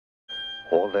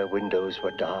All their windows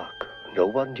were dark. No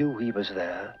one knew he was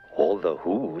there. All the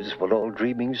Whos were all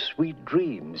dreaming sweet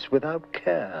dreams without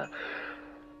care.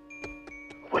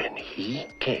 When he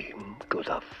came to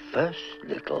the first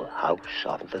little house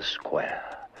on the square.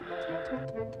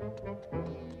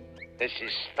 This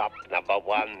is stop number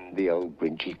 1. The old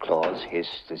Grinchy Claus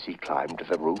hissed as he climbed to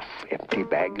the roof, empty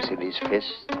bags in his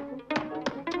fist.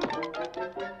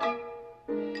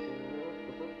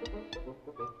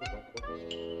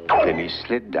 Then he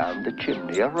slid down the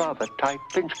chimney, a rather tight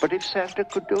pinch, but if Santa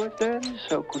could do it then,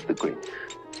 so could the Grinch.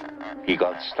 He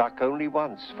got stuck only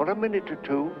once, for a minute or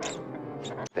two.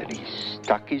 Then he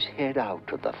stuck his head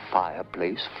out of the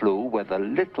fireplace flue where the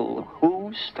little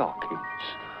Who stockings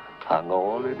hung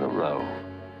all in a row.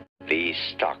 These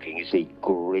stockings, The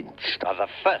Grinch are the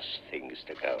first things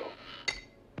to go.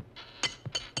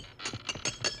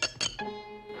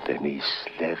 Then he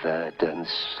slithered and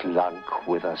slunk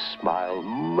with a smile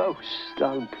most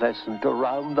unpleasant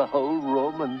around the whole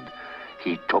room, and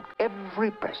he took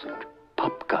every present.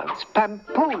 Popguns,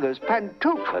 pampooners,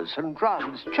 pantookas and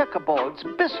drums, checkerboards,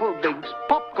 bistlebinks,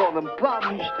 popcorn and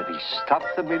plums. Then he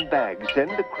stuffed them in bags. Then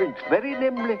the Grinch very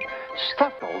nimbly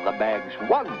stuffed all the bags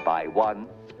one by one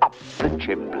up the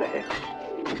chimney.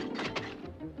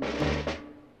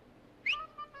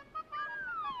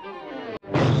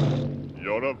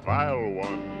 You're a vile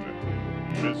one,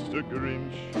 Mr.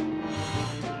 Grinch.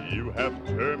 You have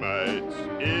termites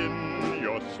in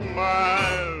your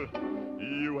smile.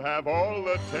 You have all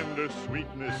the tender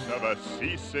sweetness of a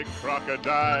seasick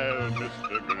crocodile,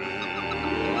 Mr.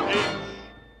 Grinch.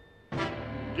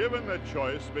 Given the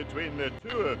choice between the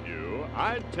two of you,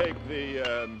 I'd take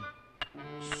the,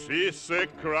 seasick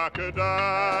crocodile.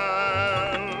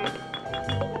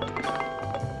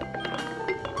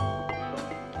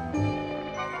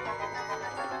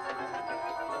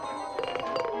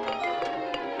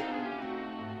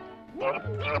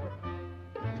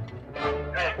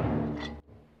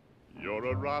 You're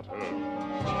a rotter,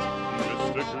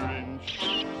 Mr. Grinch.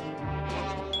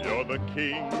 You're the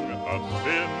king of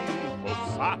sinful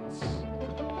sots.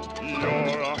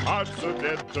 You're a hearts of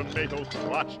dead tomato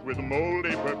splotched with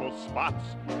moldy purple spots,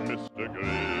 Mr.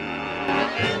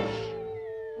 Grinch.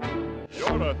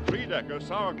 You're a 3-decker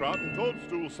sauerkraut and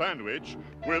toadstool sandwich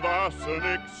with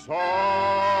arsenic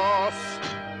sauce.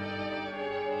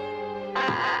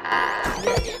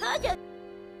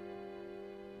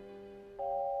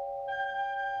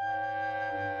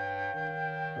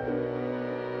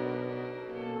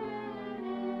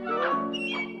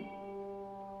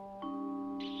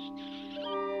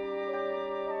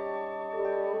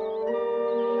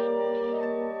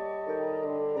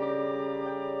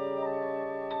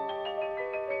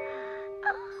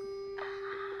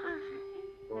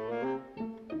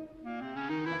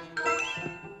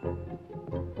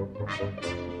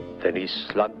 Then he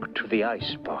slunk to the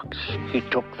icebox. He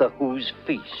took the Who's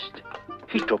feast.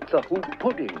 He took the Who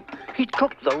pudding. He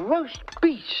took the roast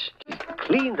beast. He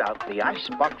cleaned out the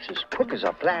icebox as quick as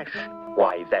a flash.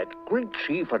 Why, that Grinch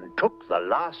even took the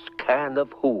last can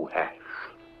of Who hash.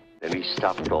 Then he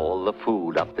stuffed all the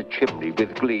food up the chimney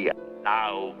with glee.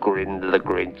 Now, grinned the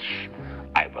Grinch,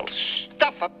 I will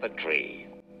stuff up the tree.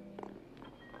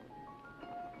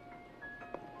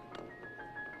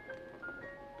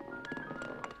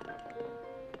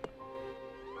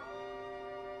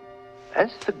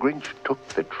 As the Grinch took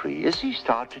the tree, as he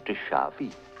started to shove,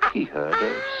 he heard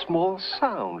a small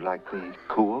sound like the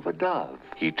coo of a dove.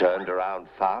 He turned around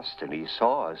fast and he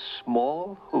saw a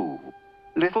small Who,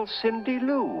 little Cindy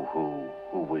Lou who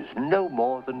was no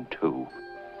more than 2.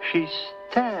 She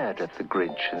stared at the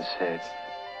Grinch and said,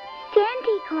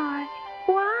 Santa Claus,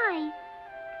 why?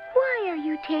 Why are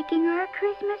you taking our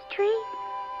Christmas tree?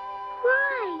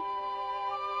 Why?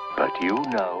 But you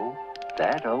know,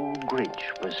 that old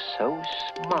Grinch was so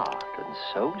smart and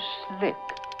so slick.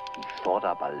 He thought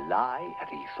up a lie and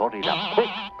he thought it up quick.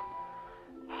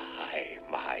 Ay,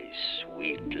 my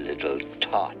sweet little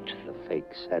tot, The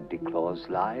fake Santa Claus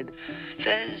lied.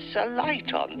 there's a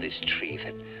light on this tree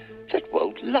that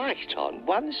won't light on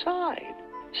one side.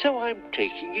 So I'm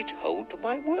taking it home to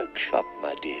my workshop,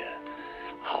 my dear.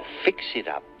 I'll fix it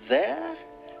up there,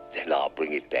 then I'll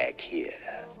bring it back here.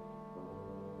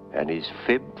 And his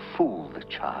fib fooled the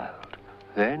child.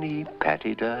 Then he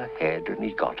patted her head and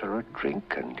he got her a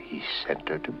drink and he sent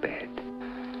her to bed.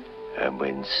 And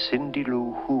when Cindy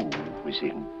Lou Who was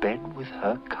in bed with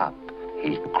her cup,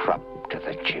 he crept to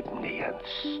the chimney and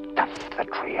stuffed the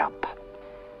tree up.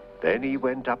 Then he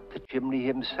went up the chimney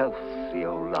himself, the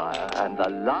old liar, and the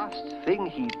last thing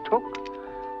he took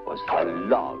was the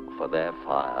log for their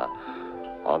fire.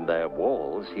 On their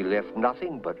walls he left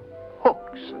nothing but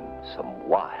hooks and some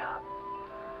wire.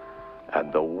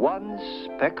 And the one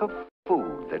speck of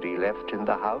food that he left in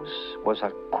the house was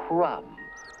a crumb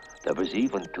that was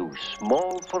even too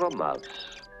small for a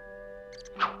mouse.